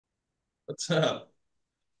What's up?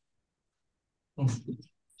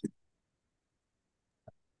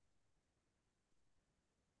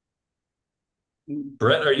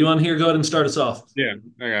 Brett, are you on here? Go ahead and start us off. Yeah.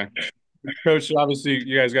 Okay. Coach, obviously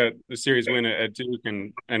you guys got the series win at Duke,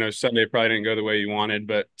 and I know Sunday probably didn't go the way you wanted,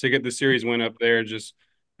 but to get the series win up there, just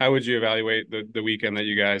how would you evaluate the weekend that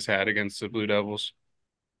you guys had against the Blue Devils?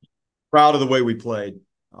 Proud of the way we played.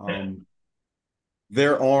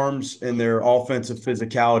 Their arms and their offensive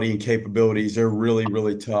physicality and capabilities, they're really,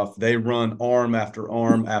 really tough. They run arm after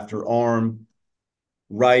arm after arm,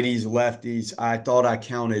 righties, lefties. I thought I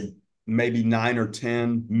counted maybe 9 or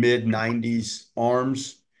 10 mid 90s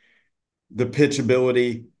arms. The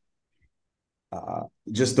pitchability,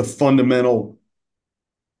 just the fundamental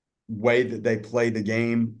way that they play the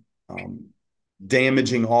game,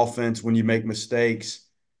 damaging offense when you make mistakes.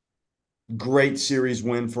 Great series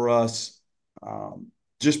win for us.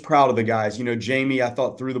 Just proud of the guys. Jamie, I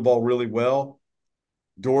thought threw the ball really well.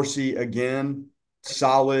 Dorsey, again,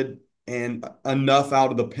 solid and enough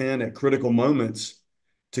out of the pen at critical moments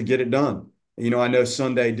to get it done. I know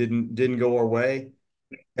Sunday didn't go our way.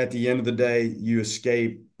 At the end of the day, you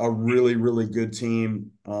escape a really, really good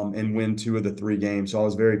team and win 2 of the 3 games. So I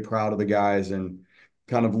was very proud of the guys and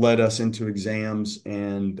kind of led us into exams.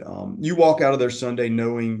 And you walk out of there Sunday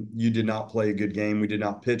knowing you did not play a good game. We did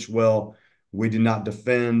not pitch well. We did not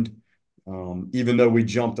defend. Even though we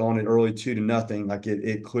jumped on it early 2-0, like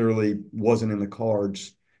it clearly wasn't in the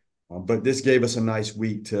cards. But this gave us a nice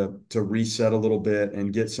week to reset a little bit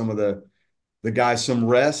and get some of the guys some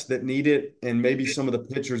rest that need it, and maybe some of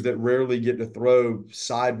the pitchers that rarely get to throw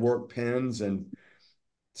side work pins and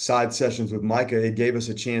side sessions with Micah. It gave us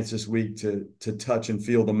a chance this week to touch and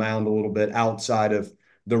feel the mound a little bit outside of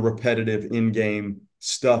the repetitive in-game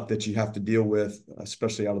stuff that you have to deal with,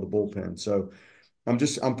 especially out of the bullpen. So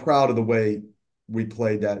I'm proud of the way we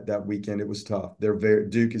played that weekend. It was tough.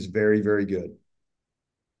 Duke is very, very good.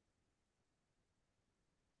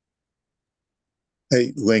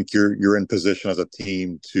 Hey, Link, you're in position as a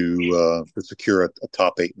team to secure a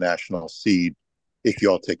top 8 national seed if you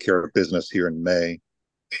all take care of business here in May.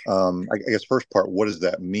 I guess first part, what does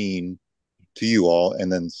that mean to you all? And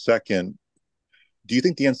then second, do you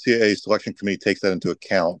think the NCAA selection committee takes that into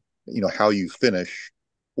account? How you finish,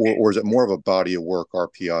 or is it more of a body of work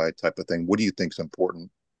RPI type of thing? What do you think is important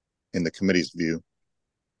in the committee's view?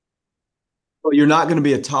 Well, you're not going to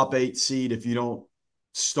be a top 8 seed if you don't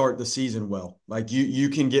start the season well. Like you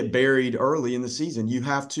can get buried early in the season. You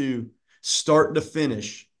have to start to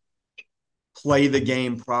finish, play the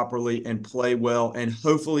game properly and play well, and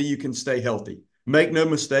hopefully you can stay healthy. Make no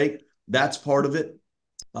mistake, that's part of it.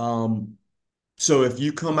 So if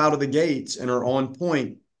you come out of the gates and are on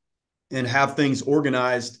point and have things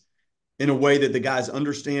organized in a way that the guys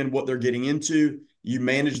understand what they're getting into, you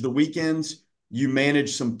manage the weekends, you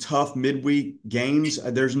manage some tough midweek games.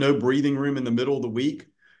 There's no breathing room in the middle of the week.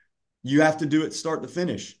 You have to do it start to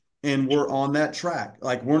finish. And we're on that track.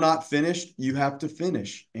 Like, we're not finished. You have to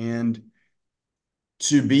finish. And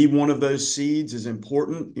to be one of those seeds is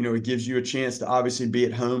important. It gives you a chance to obviously be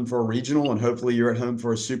at home for a regional, and hopefully you're at home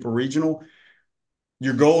for a super regional.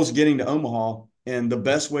 Your goal is getting to Omaha, and the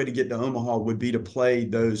best way to get to Omaha would be to play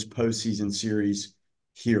those postseason series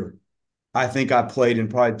here. I think I played in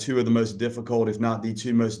probably 2 of the most difficult, if not the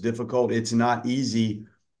 2 most difficult. It's not easy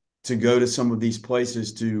to go to some of these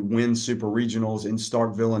places to win super regionals in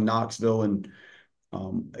Starkville and Knoxville. And,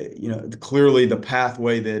 clearly the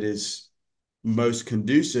pathway that is most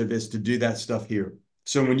conducive is to do that stuff here.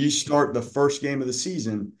 So when you start the first game of the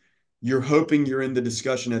season, you're hoping you're in the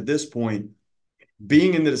discussion at this point.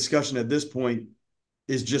 Being in the discussion at this point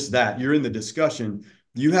is just that. You're in the discussion.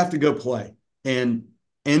 You have to go play. And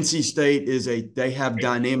NC State they have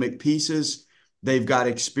dynamic pieces. They've got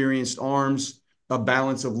experienced arms, a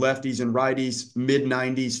balance of lefties and righties, mid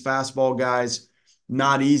 90s fastball guys.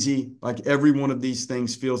 Not easy. Like, every one of these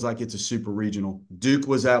things feels like it's a super regional. Duke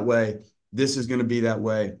was that way. This is going to be that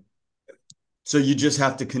way. So you just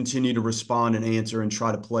have to continue to respond and answer and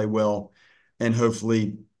try to play well. And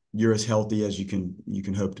hopefully you're as healthy as you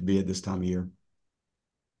can hope to be at this time of year.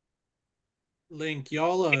 Link,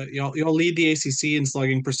 y'all lead the ACC in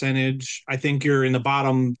slugging percentage. I think you're in the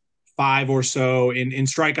bottom five or so in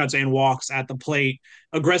strikeouts and walks at the plate.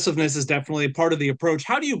 Aggressiveness is definitely part of the approach.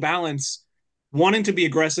 How do you balance wanting to be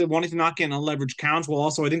aggressive, wanting to not get in unleveraged counts? Well,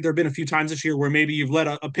 also, I think there have been a few times this year where maybe you've let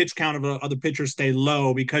a pitch count of other pitchers stay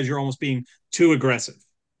low because you're almost being too aggressive.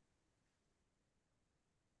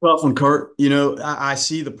 Tough one, Kurt. I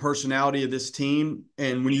see the personality of this team.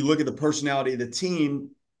 And when you look at the personality of the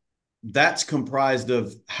team, that's comprised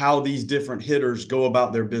of how these different hitters go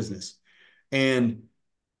about their business. And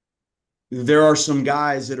there are some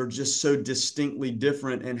guys that are just so distinctly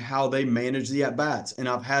different in how they manage the at-bats. And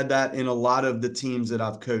I've had that in a lot of the teams that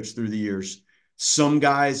I've coached through the years. Some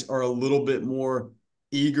guys are a little bit more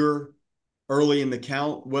eager early in the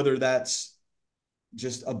count, whether that's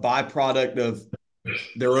just a byproduct of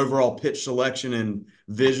their overall pitch selection and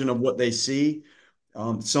vision of what they see.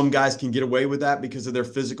 Some guys can get away with that because of their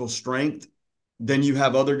physical strength. Then you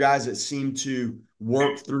have other guys that seem to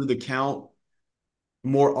work through the count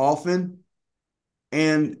more often.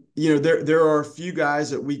 And, there are a few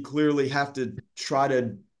guys that we clearly have to try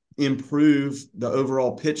to improve the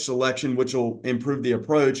overall pitch selection, which will improve the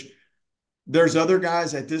approach. There's other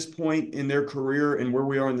guys at this point in their career and where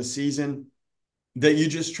we are in the season that you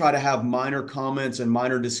just try to have minor comments and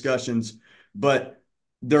minor discussions, but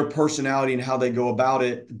their personality and how they go about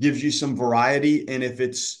it gives you some variety. And if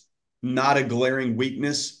it's not a glaring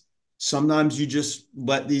weakness, sometimes you just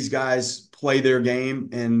let these guys play their game.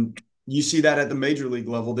 And you see that at the major league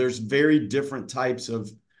level. There's very different types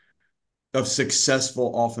of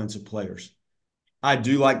successful offensive players. I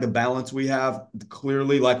do like the balance we have.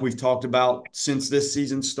 Clearly, like we've talked about since this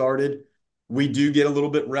season started, we do get a little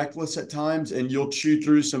bit reckless at times, and you'll chew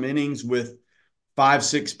through some innings with 5,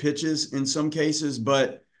 6 pitches in some cases,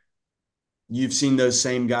 but you've seen those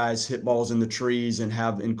same guys hit balls in the trees and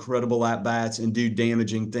have incredible at-bats and do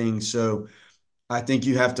damaging things. So I think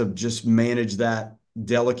you have to just manage that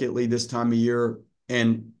delicately this time of year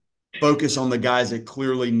and focus on the guys that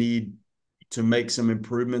clearly need to make some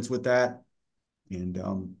improvements with that.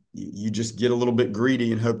 And you just get a little bit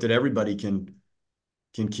greedy and hope that everybody can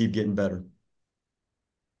keep getting better.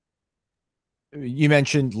 You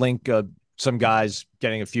mentioned Link, some guys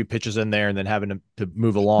getting a few pitches in there and then having to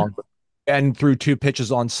move along. And through 2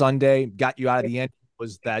 pitches on Sunday, got you out of the end.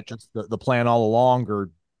 Was that just the plan all along, or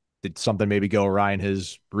did something maybe go awry in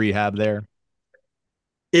his rehab there?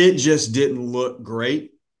 It just didn't look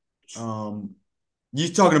great.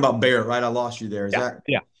 You talking about Barrett, right? I lost you there. Is that?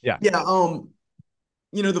 Yeah. Yeah.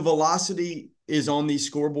 The velocity is on these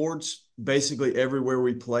scoreboards basically everywhere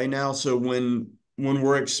we play now. So when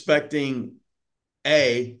we're expecting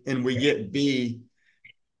A and we get B,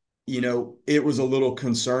 it was a little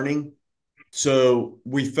concerning. So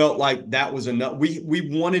we felt like that was enough. We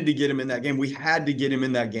wanted to get him in that game. We had to get him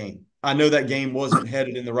in that game. I know that game wasn't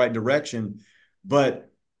headed in the right direction, but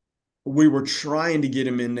we were trying to get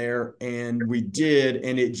him in there, and we did,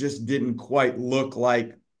 and it just didn't quite look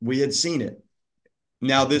like we had seen it.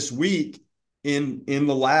 Now this week in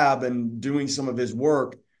the lab and doing some of his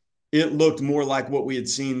work, it looked more like what we had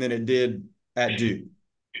seen than it did at Duke.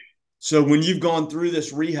 So when you've gone through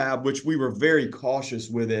this rehab, which we were very cautious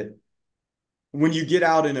with it, when you get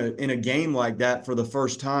out in a game like that for the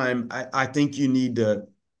first time, I think you need to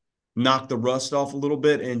knock the rust off a little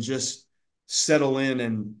bit and just settle in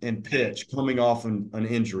and pitch coming off an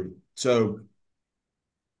injury. So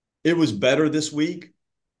it was better this week.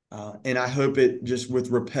 And I hope it just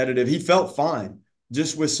with repetitive, he felt fine,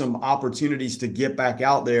 just with some opportunities to get back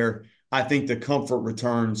out there. I think the comfort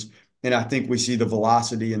returns, and I think we see the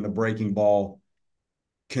velocity and the breaking ball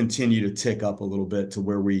continue to tick up a little bit to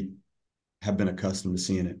where we have been accustomed to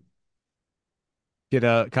seeing it.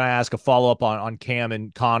 Can I ask a follow-up on Cam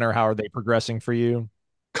and Conner? How are they progressing for you?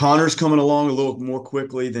 Conner's coming along a little more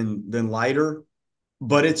quickly than Leiter,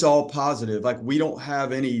 but it's all positive. Like, we don't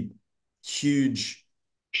have any huge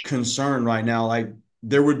concern right now. Like,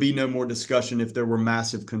 there would be no more discussion if there were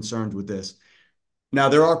massive concerns with this. Now,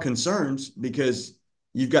 there are concerns because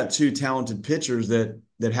you've got 2 talented pitchers that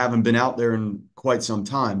haven't been out there in quite some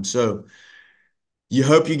time. So you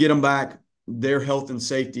hope you get them back. Their health and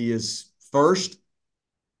safety is first,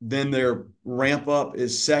 then their ramp up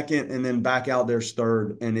is second, and then back out there's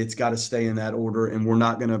third. And it's got to stay in that order. And we're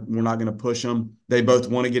not gonna push them. They both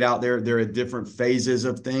want to get out there. They're at different phases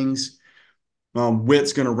of things.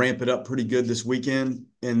 Witt's going to ramp it up pretty good this weekend,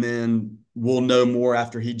 and then we'll know more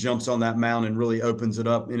after he jumps on that mound and really opens it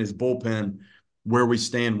up in his bullpen where we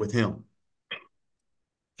stand with him.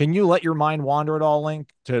 Can you let your mind wander at all, Link,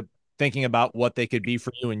 to thinking about what they could be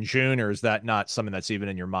for you in June, or is that not something that's even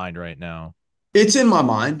in your mind right now? It's in my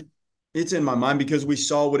mind. It's in my mind because we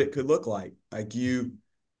saw what it could look like. Like, you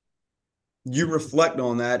reflect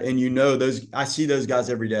on that, and I see those guys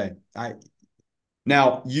every day.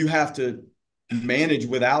 Now you have to manage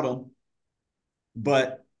without them,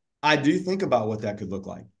 but I do think about what that could look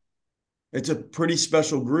like. It's a pretty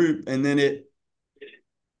special group, and then it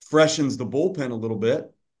freshens the bullpen a little bit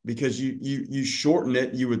because you shorten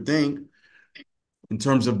it, you would think, in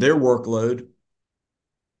terms of their workload.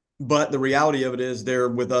 But the reality of it is they're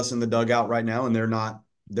with us in the dugout right now, and they're not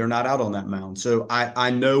out on that mound. So I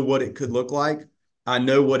know what it could look like. I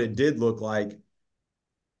know what it did look like,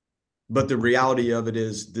 but the reality of it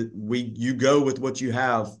is that you go with what you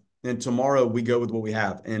have, and tomorrow we go with what we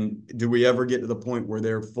have. And do we ever get to the point where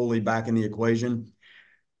they're fully back in the equation?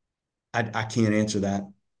 I can't answer that.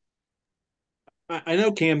 I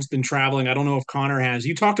know Cam's been traveling. I don't know if Connor has.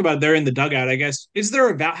 You talked about they're in the dugout. I guess is there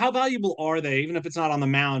about how valuable are they, even if it's not on the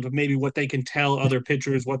mound, of maybe what they can tell other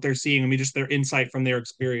pitchers, what they're seeing? I mean, just their insight from their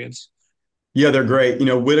experience. Yeah, they're great.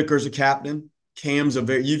 Whitaker's a captain. Cam's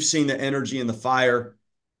you've seen the energy and the fire.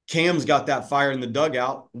 Cam's got that fire in the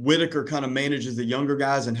dugout. Whitaker kind of manages the younger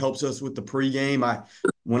guys and helps us with the pregame.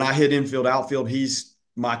 When I hit infield, outfield, he's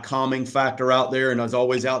my calming factor out there, and is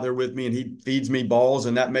always out there with me, and he feeds me balls.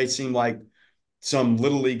 And that may seem like some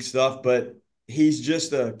little league stuff, but he's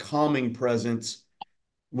just a calming presence,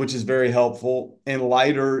 which is very helpful. And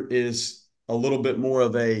Leiter is a little bit more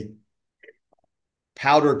of a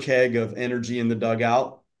powder keg of energy in the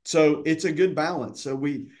dugout. So it's a good balance. So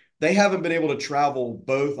they haven't been able to travel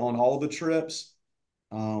both on all the trips,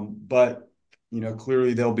 but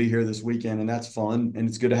clearly they'll be here this weekend, and that's fun, and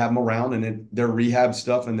it's good to have them around. And their rehab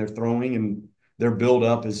stuff and their throwing and their build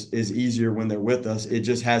up is easier when they're with us. It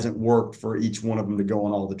just hasn't worked for each one of them to go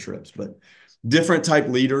on all the trips, but different type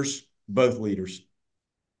leaders, both leaders.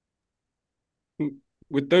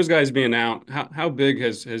 With those guys being out, how big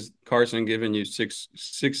has Carson given you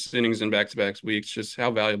six innings in back-to-back weeks? Just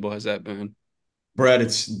how valuable has that been? Brett,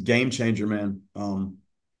 it's game changer, man.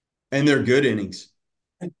 And they're good innings.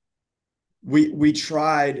 We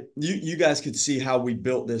tried, you guys could see how we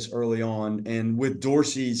built this early on. And with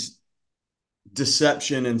Dorsey's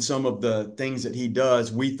deception and some of the things that he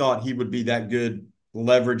does, we thought he would be that good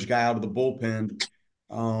leverage guy out of the bullpen.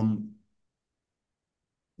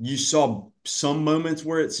 You saw some moments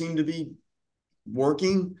where it seemed to be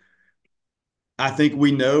working. I think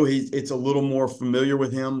we know it's a little more familiar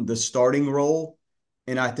with him, the starting role,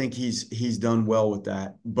 and I think he's done well with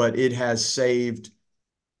that. But it's saved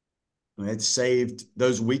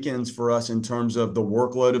those weekends for us in terms of the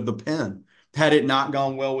workload of the pen. Had it not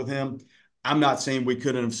gone well with him, I'm not saying we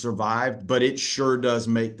couldn't have survived, but it sure does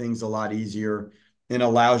make things a lot easier and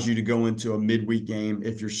allows you to go into a midweek game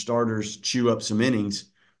if your starters chew up some innings.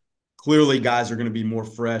 Clearly, guys are going to be more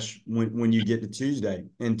fresh when you get to Tuesday,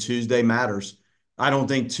 and Tuesday matters. I don't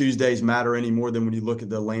think Tuesdays matter any more than when you look at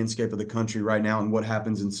the landscape of the country right now and what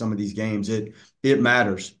happens in some of these games. It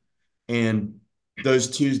matters. And those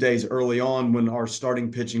Tuesdays early on when our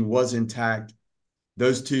starting pitching was intact,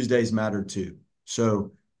 those Tuesdays mattered too.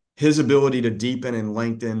 So his ability to deepen and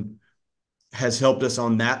lengthen has helped us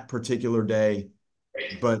on that particular day,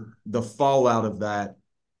 but the fallout of that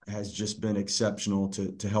has just been exceptional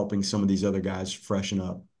to helping some of these other guys freshen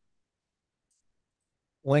up.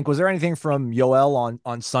 Link, was there anything from Yoel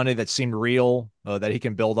on Sunday that seemed real that he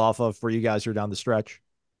can build off of for you guys here down the stretch?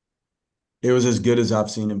 It was as good as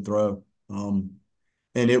I've seen him throw. And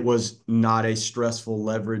it was not a stressful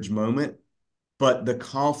leverage moment, but the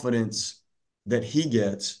confidence that he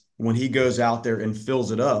gets when he goes out there and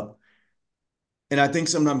fills it up. And I think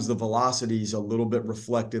sometimes the velocity is a little bit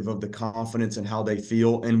reflective of the confidence and how they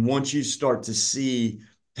feel. And once you start to see,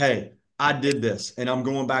 hey, I did this and I'm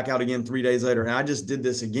going back out again 3 days later and I just did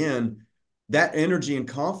this again, that energy and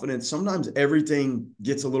confidence, sometimes everything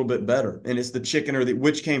gets a little bit better. And it's the chicken or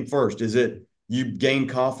which came first? Is it you gain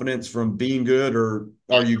confidence from being good, or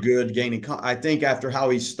are you good gaining? I think after how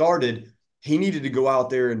he started, he needed to go out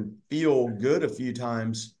there and feel good a few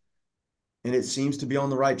times, and it seems to be on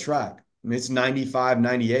the right track. I mean, it's 95,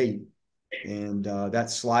 98, and that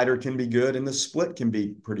slider can be good, and the split can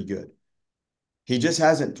be pretty good. He just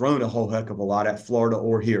hasn't thrown a whole heck of a lot at Florida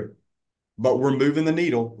or here, but we're moving the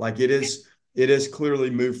needle. Like it is clearly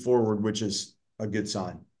moved forward, which is a good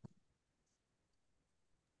sign.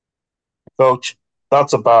 Coach,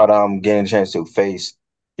 thoughts about getting a chance to face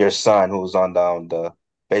your son who's on the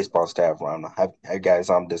baseball staff around. Have you guys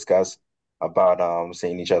discussed about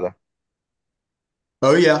seeing each other?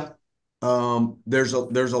 Oh yeah. There's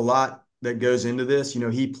a lot that goes into this.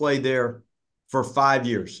 He played there for 5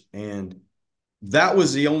 years, and that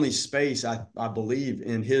was the only space I believe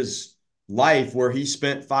in his life where he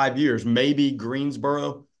spent 5 years. Maybe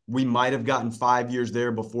Greensboro, we might have gotten 5 years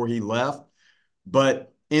there before he left, but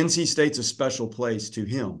NC State's a special place to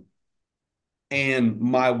him. And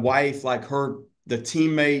my wife, like the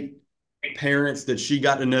teammate parents that she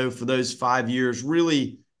got to know for those 5 years,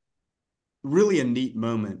 really, really a neat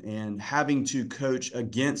moment. And having to coach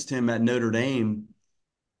against him at Notre Dame,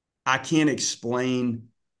 I can't explain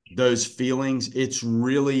those feelings. It's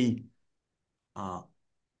really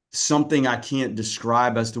something I can't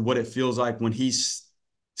describe as to what it feels like when he's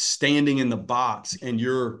standing in the box and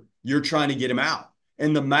you're trying to get him out.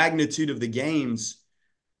 and the magnitude of the games,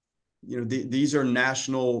 these are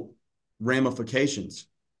national ramifications.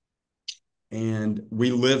 And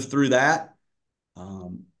we lived through that.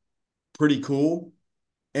 Pretty cool.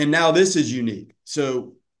 And now this is unique.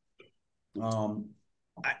 So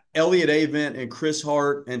Elliott Avent and Chris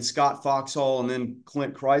Hart and Scott Foxhall and then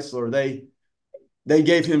Clint Chrysler, they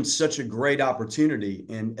gave him such a great opportunity.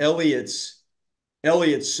 And Elliott's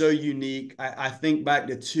so unique. I think back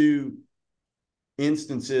to two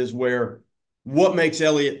instances where what makes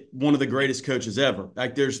Elliott one of the greatest coaches ever.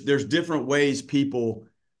 Like there's different ways people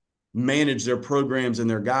manage their programs and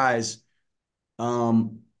their guys.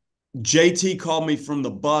 JT called me from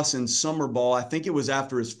the bus in summer ball. I think it was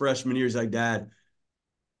after his freshman year. He's like, Dad,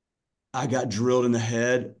 I got drilled in the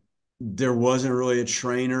head. There wasn't really a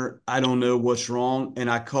trainer. I don't know what's wrong. And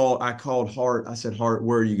I called Hart. I said, Hart,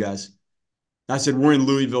 where are you guys? I said, we're in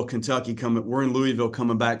Louisville, Kentucky. We're in Louisville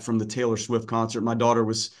coming back from the Taylor Swift concert. My daughter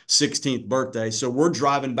was 16th birthday. So we're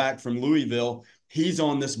driving back from Louisville. He's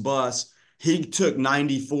on this bus. He took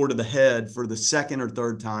 94 to the head for the second or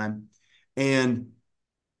third time. And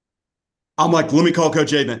I'm like, let me call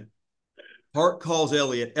Coach Avent. Hart calls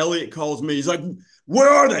Elliott. Elliott calls me. He's like, where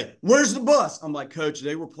are they? Where's the bus? I'm like, Coach,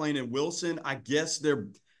 they were playing in Wilson. I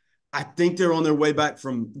think they're on their way back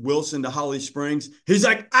from Wilson to Holly Springs. He's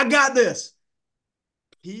like, I got this.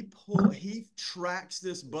 He tracks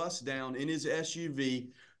this bus down in his SUV,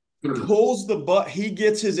 pulls the bus. He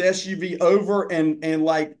gets his SUV over and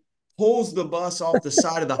like pulls the bus off the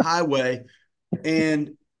side of the highway.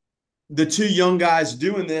 And the two young guys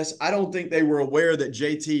doing this, I don't think they were aware that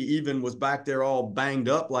JT even was back there all banged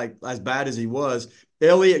up, like as bad as he was.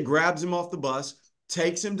 Elliott grabs him off the bus,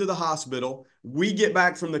 takes him to the hospital. We get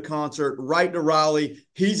back from the concert right to Raleigh.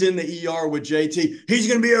 He's in the ER with JT. He's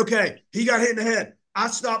going to be okay. He got hit in the head. I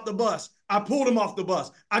stopped the bus. I pulled him off the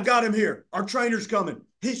bus. I got him here. Our trainer's coming.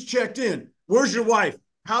 He's checked in. Where's your wife?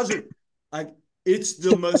 How's it? Like, it's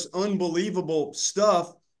the most unbelievable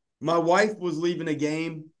stuff. My wife was leaving a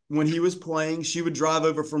game when he was playing. She would drive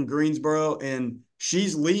over from Greensboro, and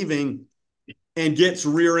she's leaving and gets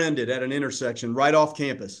rear-ended at an intersection right off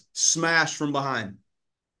campus, smashed from behind.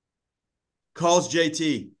 Calls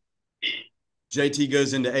JT. JT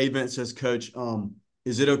goes into Avent, says, Coach,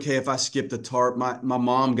 is it okay if I skip the tarp? My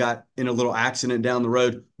mom got in a little accident down the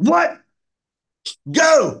road. What?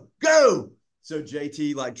 Go. So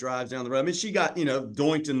JT like drives down the road. I mean, she got,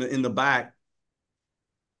 doinked in the back.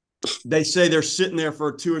 They say they're sitting there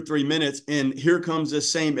for 2 or 3 minutes, and here comes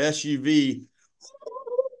this same SUV.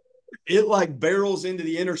 It like barrels into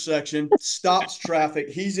the intersection, stops traffic.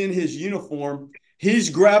 He's in his uniform. He's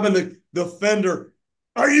grabbing the fender.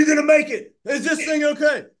 Are you going to make it? Is this thing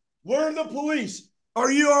okay? Where are the police?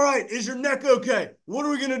 Are you all right? Is your neck okay? What are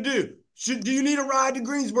we going to do? Do you need a ride to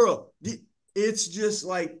Greensboro? It's just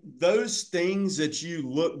like those things that you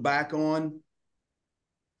look back on.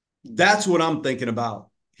 That's what I'm thinking about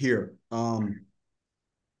here. The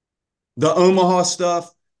Omaha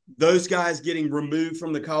stuff, those guys getting removed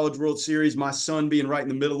from the College World Series, my son being right in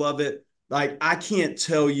the middle of it. Like, I can't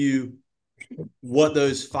tell you what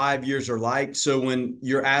those 5 years are like. So when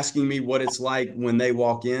you're asking me what it's like when they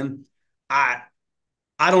walk in, I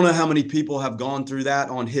don't know how many people have gone through that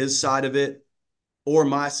on his side of it or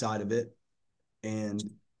my side of it. And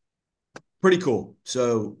pretty cool.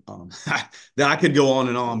 So I could go on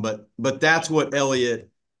and on, but that's what Elliott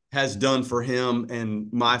has done for him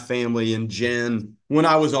and my family and Jen when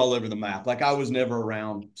I was all over the map. Like, I was never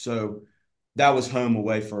around. So that was home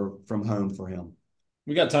away from home for him.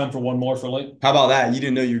 We got time for one more for Link. How about that? You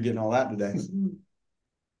didn't know you were getting all that today.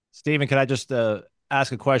 Stephen, can I just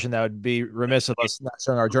ask a question that would be remiss of us not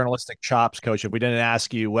showing our journalistic chops, Coach, if we didn't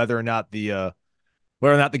ask you whether or not the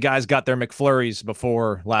guys got their McFlurries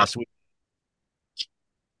before last week?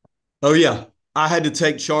 Oh, yeah. I had to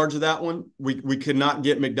take charge of that one. We could not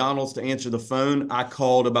get McDonald's to answer the phone. I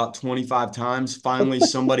called about 25 times. Finally,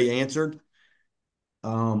 somebody answered.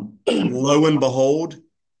 Lo and behold,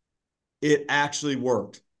 it actually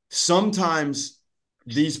worked. Sometimes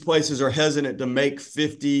these places are hesitant to make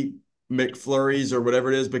 50 McFlurries or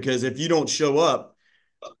whatever it is, because if you don't show up,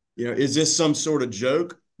 is this some sort of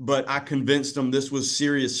joke? But I convinced them this was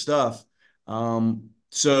serious stuff.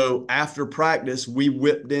 So after practice, we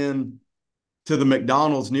whipped in to the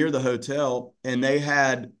McDonald's near the hotel, and they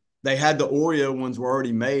had the Oreo ones were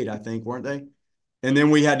already made, I think, weren't they? And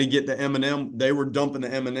then we had to get the M&M. They were dumping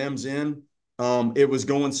the M&Ms in. It was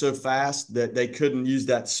going so fast that they couldn't use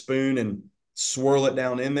that spoon and swirl it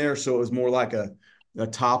down in there. So it was more like a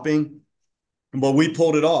topping. But we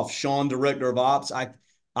pulled it off. Sean, director of ops, I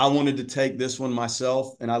wanted to take this one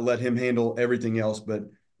myself, and I let him handle everything else. But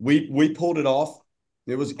we pulled it off.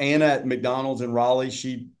 It was Anna at McDonald's in Raleigh.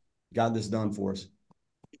 She got this done for us.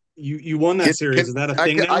 You won that series. Is that a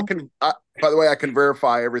thing now? By the way, I can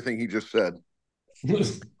verify everything he just said.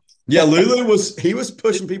 Yeah, Lulu was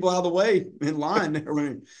pushing people out of the way in line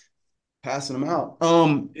when passing them out.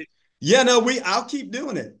 Yeah, no, I'll keep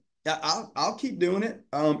doing it. I'll keep doing it.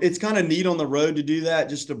 It's kind of neat on the road to do that,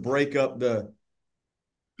 just to break up the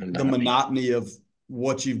monotony of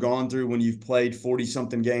what you've gone through when you've played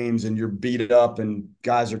 40-something games and you're beat up and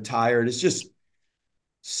guys are tired. It's just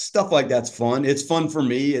stuff like that's fun. It's fun for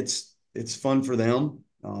me. It's fun for them.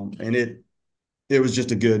 And it was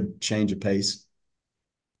just a good change of pace.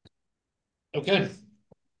 Okay.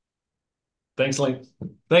 Thanks, Link.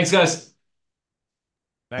 Thanks, guys.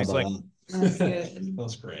 Thanks, Link. That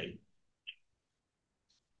was great.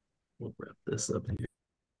 We'll wrap this up here.